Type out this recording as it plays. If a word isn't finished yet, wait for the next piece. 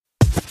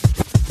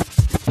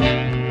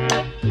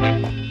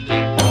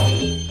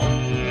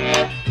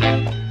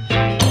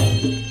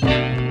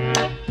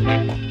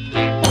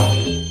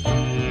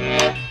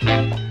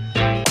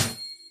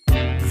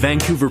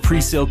Vancouver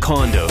Presale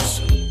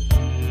Condos.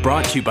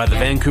 Brought to you by the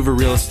Vancouver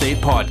Real Estate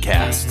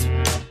Podcast.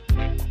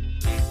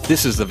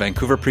 This is the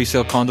Vancouver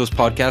Presale Condos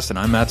Podcast, and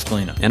I'm Matt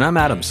Scalina. And I'm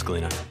Adam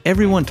Scalina.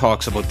 Everyone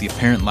talks about the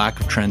apparent lack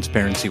of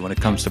transparency when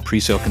it comes to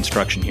presale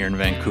construction here in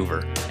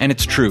Vancouver. And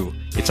it's true.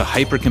 It's a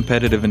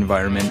hyper-competitive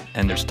environment,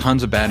 and there's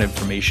tons of bad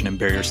information and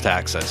barriers to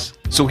access.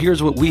 So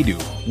here's what we do.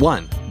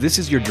 1. This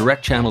is your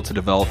direct channel to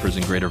developers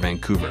in Greater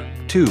Vancouver.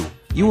 2.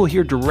 You will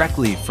hear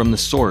directly from the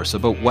source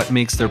about what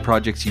makes their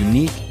projects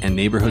unique and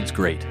neighborhoods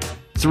great.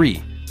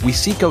 3. We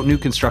seek out new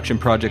construction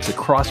projects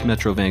across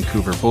Metro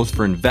Vancouver, both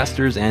for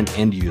investors and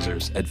end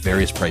users at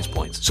various price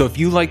points. So if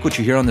you like what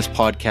you hear on this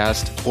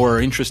podcast or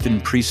are interested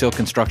in presale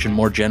construction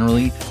more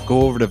generally,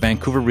 go over to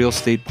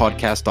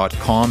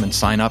VancouverRealEstatePodcast.com and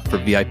sign up for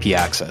VIP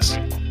access.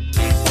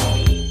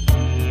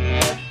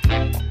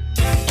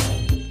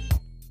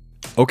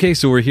 Okay,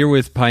 so we're here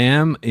with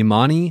Payam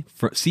Imani,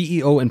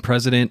 CEO and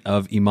President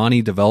of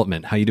Imani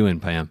Development. How you doing,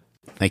 Payam?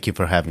 Thank you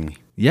for having me.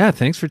 Yeah,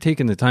 thanks for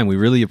taking the time. We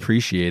really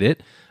appreciate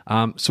it.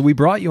 So we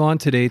brought you on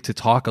today to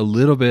talk a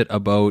little bit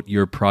about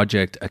your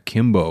project,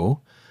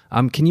 Akimbo.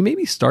 Can you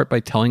maybe start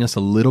by telling us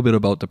a little bit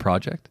about the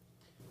project?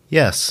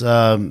 Yes.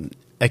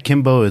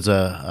 Akimbo is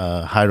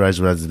a high-rise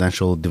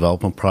residential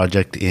development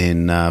project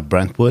in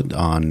Brentwood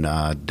on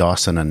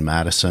Dawson and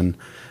Madison.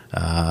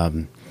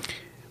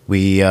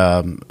 We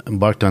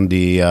embarked on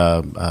the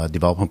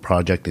development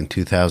project in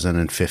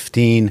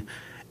 2015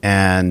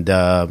 and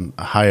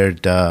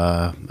hired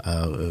a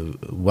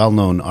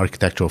well-known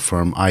architectural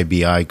firm,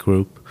 IBI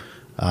Group,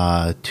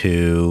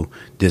 to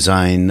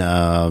design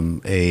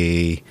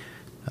a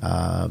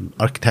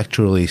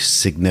architecturally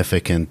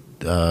significant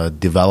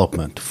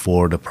development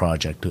for the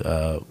project.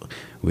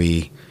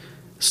 We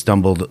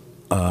stumbled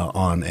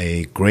on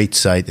a great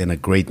site in a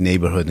great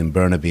neighborhood in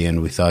Burnaby,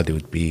 and we thought it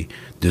would be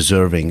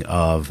deserving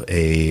of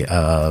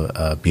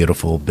a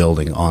beautiful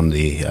building on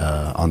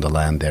the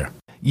land there.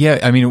 Yeah,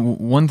 I mean,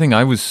 one thing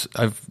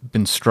I've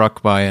been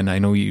struck by, and I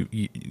know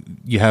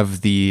you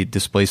have the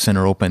display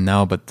center open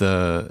now, but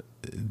the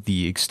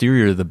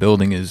exterior of the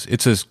building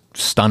it's a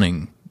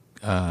stunning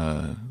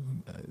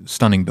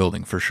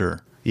building for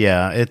sure.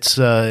 Yeah, it's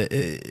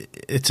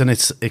an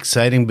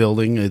exciting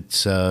building.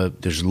 There's a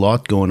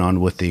lot going on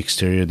with the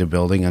exterior of the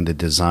building and the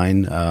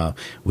design.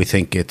 We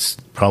think it's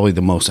probably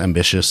the most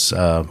ambitious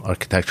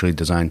architecturally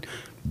designed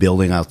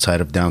building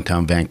outside of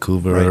downtown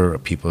Vancouver.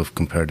 Right. People have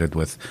compared it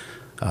with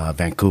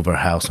Vancouver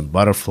House and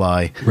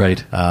Butterfly.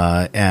 Right.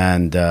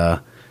 And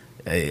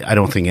I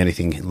don't think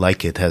anything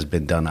like it has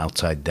been done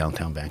outside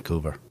downtown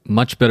Vancouver.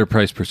 Much better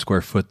price per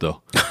square foot,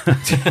 though.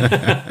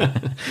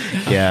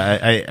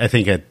 Yeah, I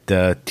think at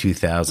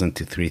 $2,000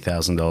 to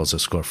 $3,000 a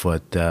square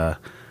foot,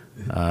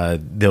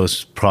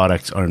 those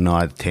products are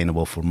not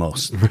attainable for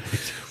most.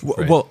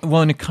 Right.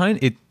 Well, and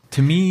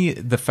to me,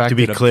 the fact to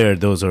be clear,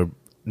 those are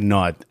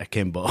not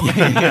Akimbo.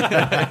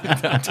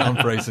 Downtown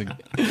pricing.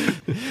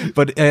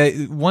 But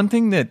one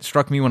thing that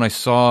struck me when I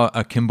saw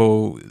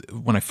Akimbo,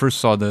 when I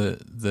first saw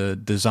the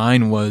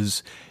design,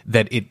 was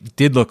that it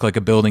did look like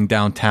a building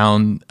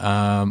downtown,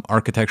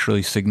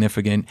 architecturally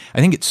significant. I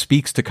think it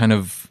speaks to kind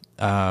of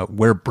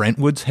where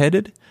Brentwood's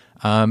headed,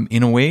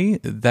 in a way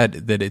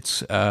that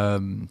it's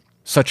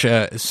such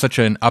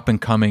an up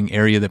and coming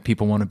area that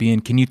people want to be in.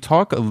 Can you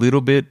talk a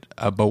little bit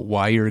about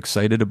why you're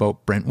excited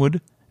about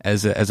Brentwood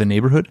as a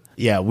neighborhood?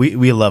 Yeah,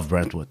 we love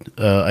Brentwood.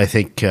 I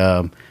think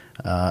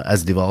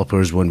as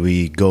developers, when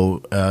we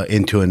go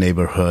into a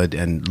neighborhood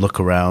and look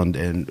around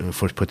and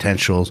for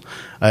potentials,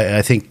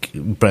 I think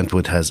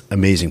Brentwood has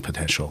amazing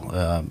potential.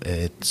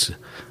 Its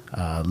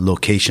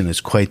location is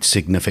quite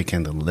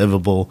significant and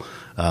livable,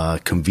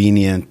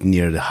 convenient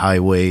near the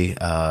highway,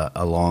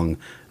 along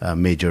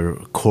major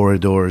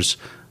corridors.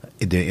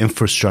 The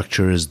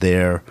infrastructure is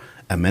there.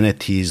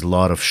 Amenities, a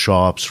lot of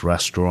shops,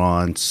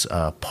 restaurants,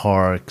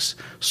 parks,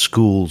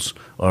 schools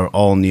are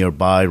all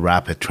nearby.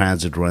 Rapid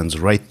transit runs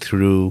right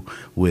through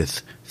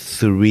with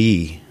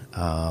 3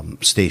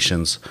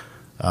 stations,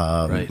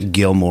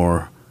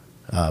 Gilmore,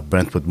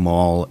 Brentwood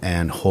Mall,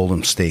 and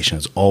Holdham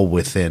stations, all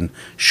within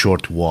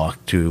short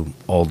walk to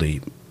all the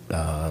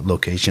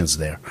locations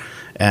there.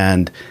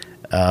 And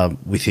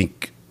we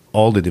think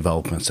all the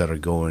developments that are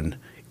going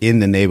in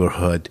the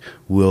neighborhood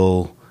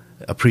will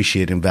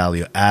appreciate in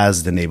value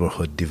as the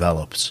neighborhood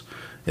develops.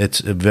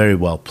 It's a very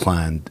well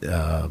planned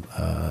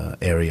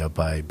area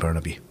by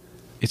Burnaby.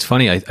 It's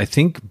funny. I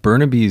think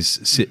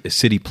Burnaby's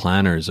city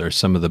planners are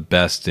some of the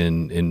best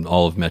in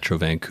all of Metro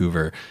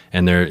Vancouver,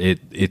 and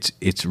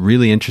it's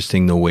really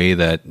interesting the way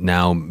that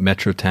now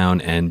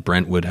Metrotown and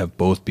Brentwood have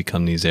both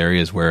become these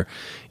areas where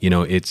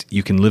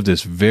you can live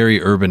this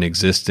very urban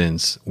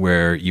existence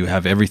where you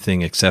have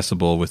everything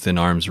accessible within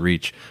arm's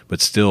reach, but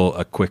still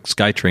a quick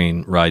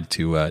SkyTrain ride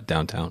to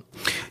downtown.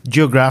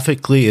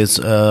 Geographically, is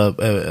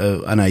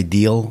an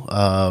ideal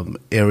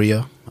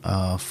area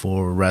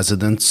for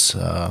residents,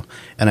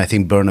 and I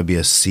think Burnaby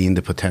has seen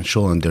the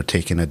potential and they're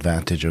taking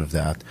advantage of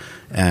that.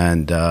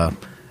 And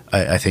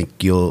I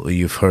think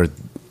you've heard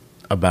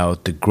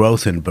about the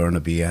growth in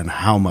Burnaby and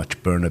how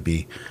much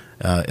Burnaby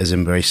is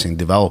embracing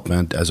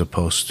development as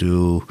opposed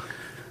to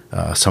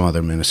some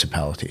other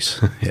municipalities.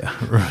 Yeah,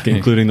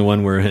 including the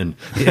one we're in.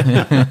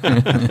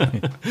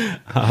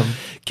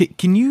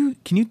 Can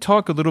you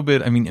talk a little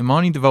bit? I mean,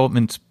 Imani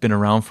Development's been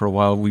around for a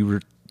while. We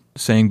were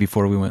saying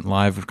before we went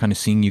live, we're kind of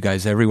seeing you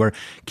guys everywhere.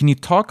 Can you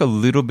talk a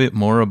little bit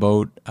more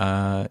about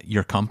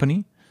your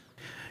company?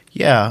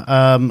 Yeah,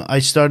 I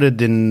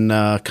started in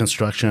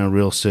construction and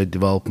real estate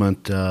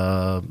development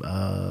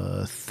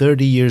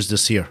 30 years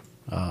this year.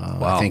 Wow.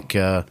 I think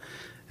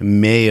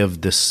May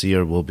of this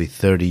year will be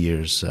 30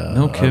 years.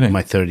 No kidding.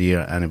 My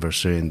 30-year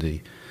anniversary in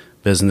the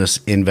business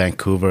in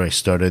Vancouver. I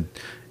started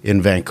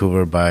in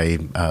Vancouver by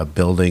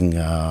building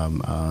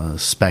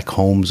spec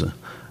homes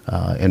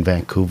in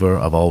Vancouver.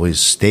 I've always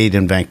stayed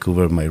in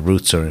Vancouver. My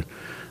roots are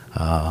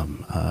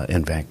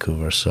in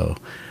Vancouver. So,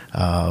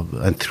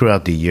 and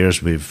throughout the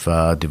years, we've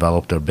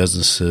developed our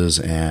businesses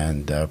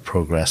and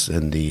progressed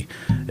in the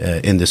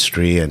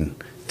industry. And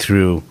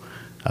through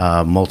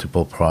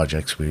multiple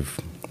projects, we've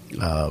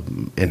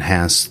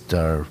enhanced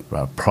our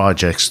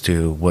projects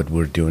to what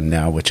we're doing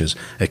now, which is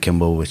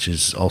Akimbo, which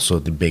is also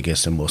the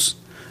biggest and most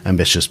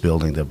ambitious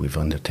building that we've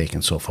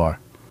undertaken so far.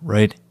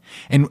 Right.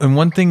 And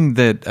one thing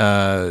that,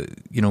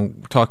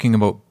 talking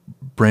about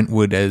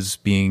Brentwood as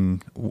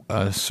being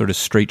a sort of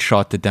straight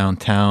shot to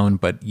downtown,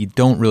 but you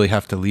don't really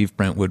have to leave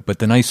Brentwood. But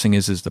the nice thing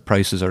is the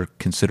prices are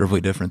considerably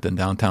different than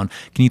downtown.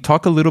 Can you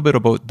talk a little bit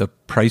about the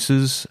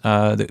prices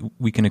that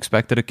we can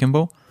expect at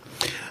Akimbo?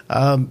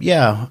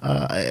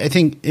 I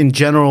think in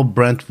general,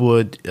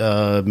 Brentwood,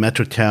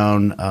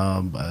 Metrotown,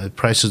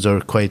 prices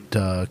are quite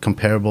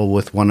comparable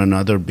with one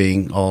another,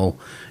 being all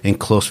in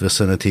close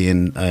vicinity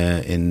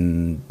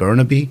in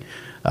Burnaby,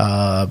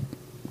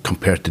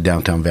 compared to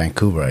downtown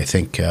Vancouver. I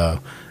think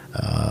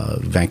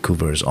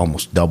Vancouver is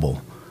almost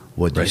double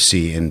what you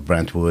see in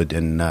Brentwood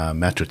and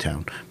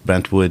Metrotown.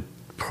 Brentwood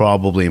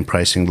probably in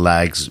pricing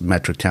lags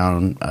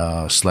Metrotown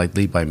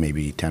slightly by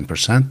maybe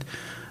 10%.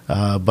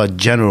 But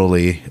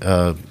generally,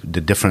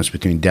 the difference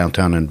between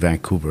downtown and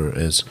Vancouver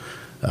is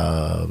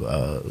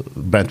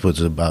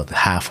Brentwood's about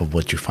half of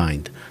what you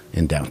find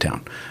in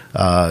downtown.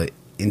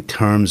 In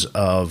terms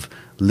of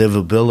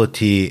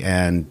livability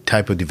and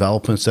type of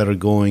developments that are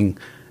going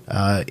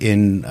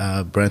in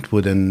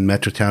Brentwood and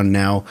Metrotown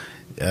now,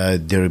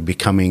 they're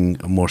becoming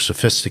more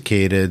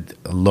sophisticated,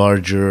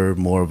 larger,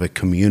 more of a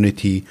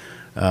community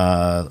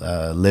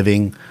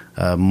living,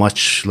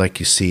 much like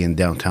you see in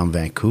downtown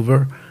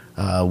Vancouver.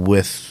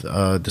 With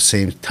the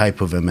same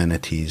type of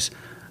amenities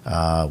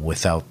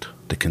without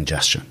the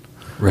congestion.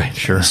 Right,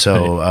 sure.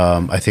 So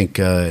I think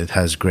it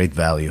has great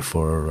value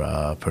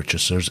for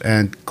purchasers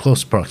and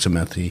close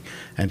proximity.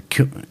 And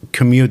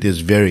commute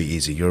is very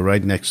easy. You're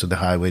right next to the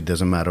highway. It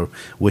doesn't matter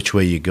which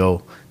way you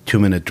go.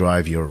 2-minute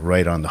drive, you're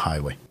right on the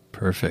highway.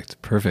 Perfect.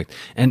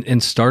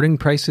 And starting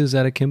prices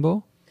at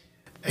Akimbo?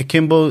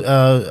 Akimbo,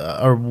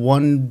 our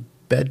one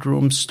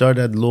bedroom start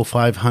at low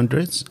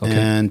 500s,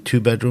 and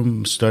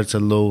 2-bedroom starts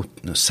at low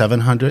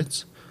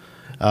 700s.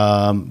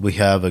 We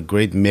have a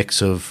great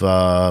mix of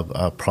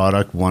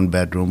product: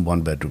 1-bedroom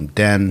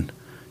den,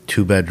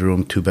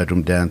 2-bedroom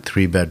den,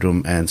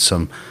 3-bedroom, and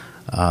some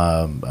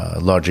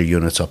larger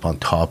units up on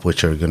top,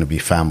 which are going to be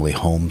family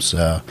homes,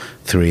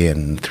 3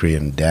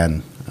 and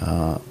den.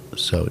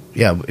 So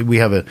yeah, we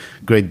have a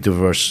great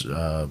diverse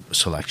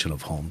selection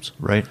of homes.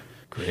 Right.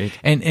 Great.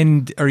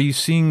 And are you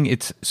seeing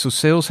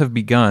sales have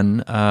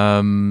begun,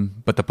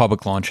 but the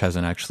public launch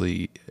hasn't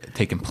actually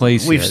taken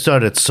place We've yet?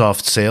 started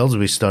soft sales.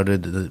 We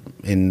started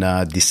in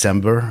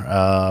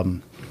December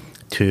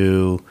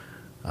to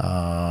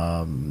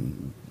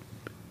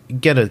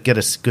get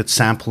a good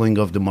sampling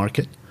of the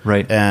market.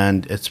 Right.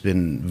 And it's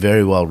been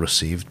very well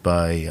received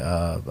by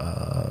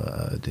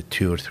the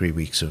 2 or 3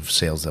 weeks of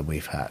sales that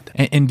we've had.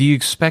 And do you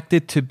expect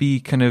it to be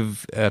kind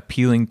of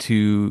appealing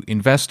to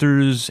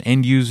investors,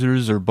 end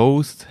users, or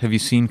both? Have you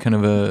seen kind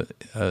of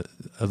a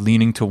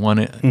leaning to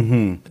one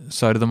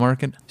side of the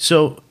market?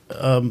 So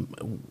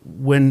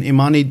when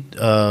Imani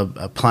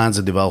plans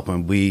a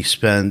development, we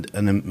spend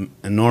an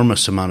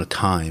enormous amount of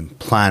time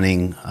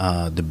planning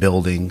the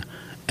building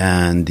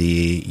and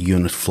the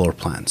unit floor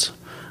plans.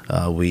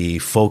 We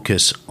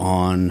focus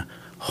on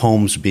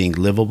homes being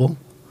livable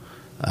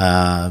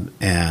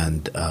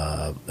and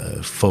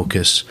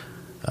focus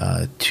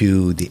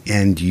to the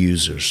end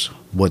users,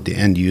 what the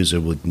end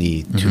user would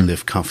need to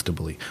live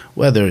comfortably,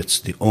 whether it's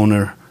the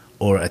owner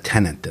or a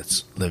tenant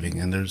that's living,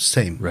 and they're the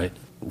same. Right.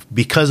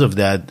 Because of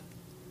that,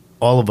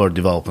 all of our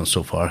developments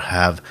so far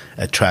have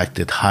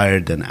attracted higher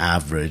than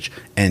average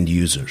end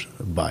users,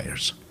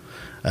 buyers.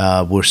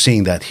 We're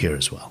seeing that here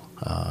as well.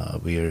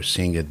 We are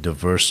seeing a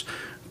diverse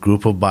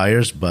group of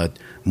buyers, but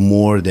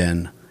more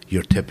than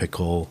your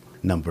typical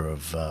number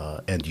of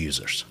end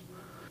users.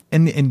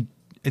 And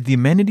the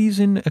amenities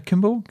in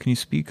Akimbo, can you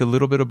speak a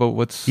little bit about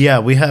what's... Yeah,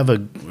 we have a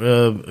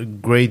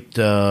great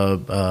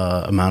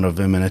amount of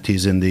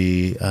amenities in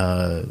the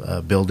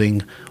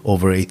building,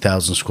 over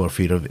 8,000 square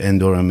feet of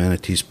indoor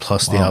amenities,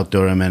 plus the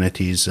outdoor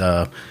amenities,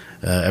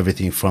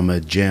 everything from a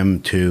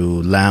gym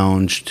to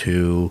lounge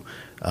to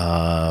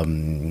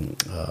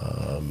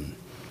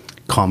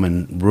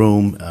common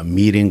room,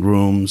 meeting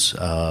rooms.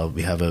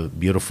 We have a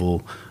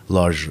beautiful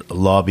large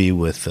lobby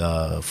with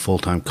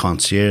full-time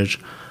concierge.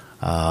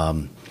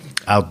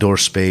 Outdoor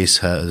space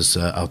has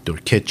outdoor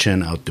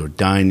kitchen, outdoor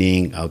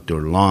dining,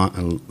 outdoor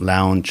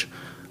lounge,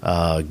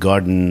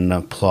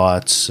 garden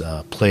plots,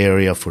 play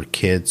area for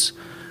kids,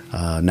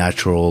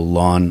 natural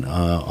lawn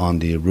on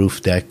the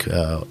roof deck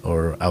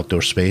or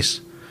outdoor space.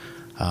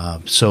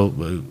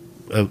 So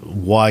a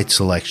wide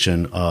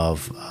selection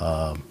of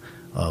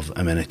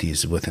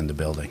amenities within the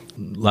building.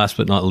 Last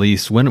but not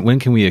least, when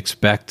can we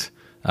expect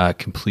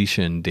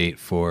completion date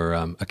for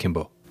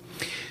Akimbo?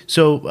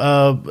 So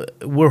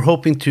we're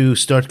hoping to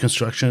start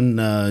construction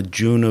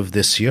June of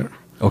this year.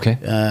 Okay.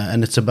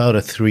 And it's about a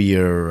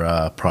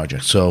 3-year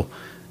project. So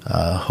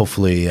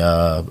hopefully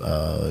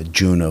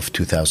June of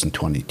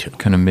 2022.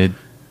 Kind of mid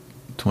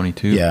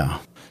 22. Yeah.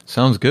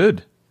 Sounds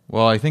good.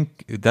 Well, I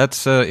think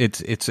that's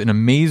it's an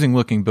amazing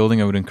looking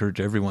building. I would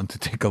encourage everyone to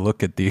take a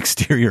look at the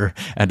exterior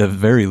at the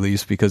very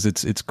least, because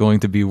it's going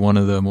to be one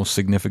of the most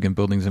significant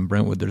buildings in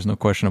Brentwood. There's no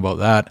question about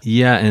that.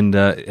 Yeah, and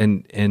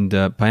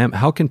Payam,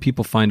 how can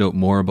people find out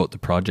more about the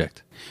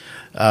project?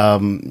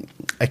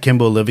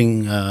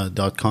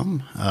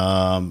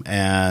 AkimboLiving.com,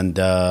 and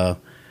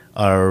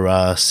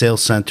our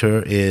sales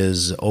center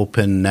is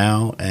open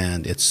now,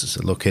 and it's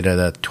located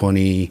at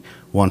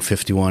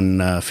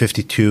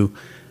 22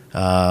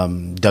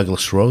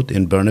 Douglas Road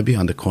in Burnaby,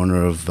 on the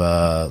corner of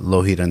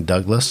Lougheed and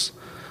Douglas.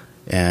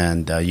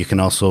 And you can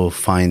also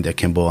find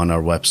Akimbo on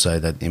our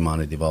website at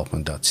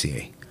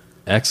imanidevelopment.ca.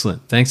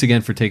 Excellent. Thanks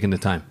again for taking the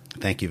time.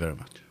 Thank you very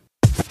much.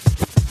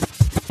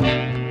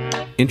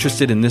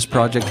 Interested in this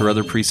project or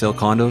other pre-sale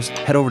condos?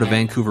 Head over to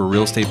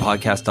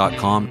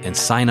VancouverRealEstatePodcast.com and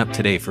sign up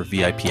today for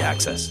VIP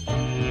access.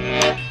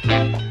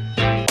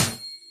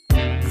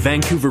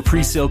 Vancouver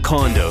Presale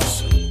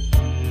Condos.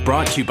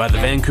 Brought to you by the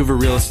Vancouver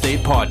Real Estate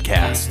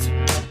Podcast.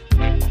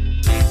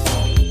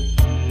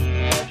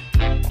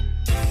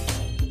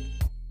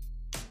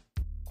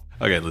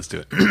 Okay, let's do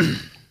it.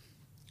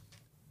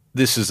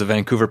 This is the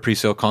Vancouver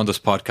Presale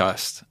Condos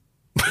Podcast.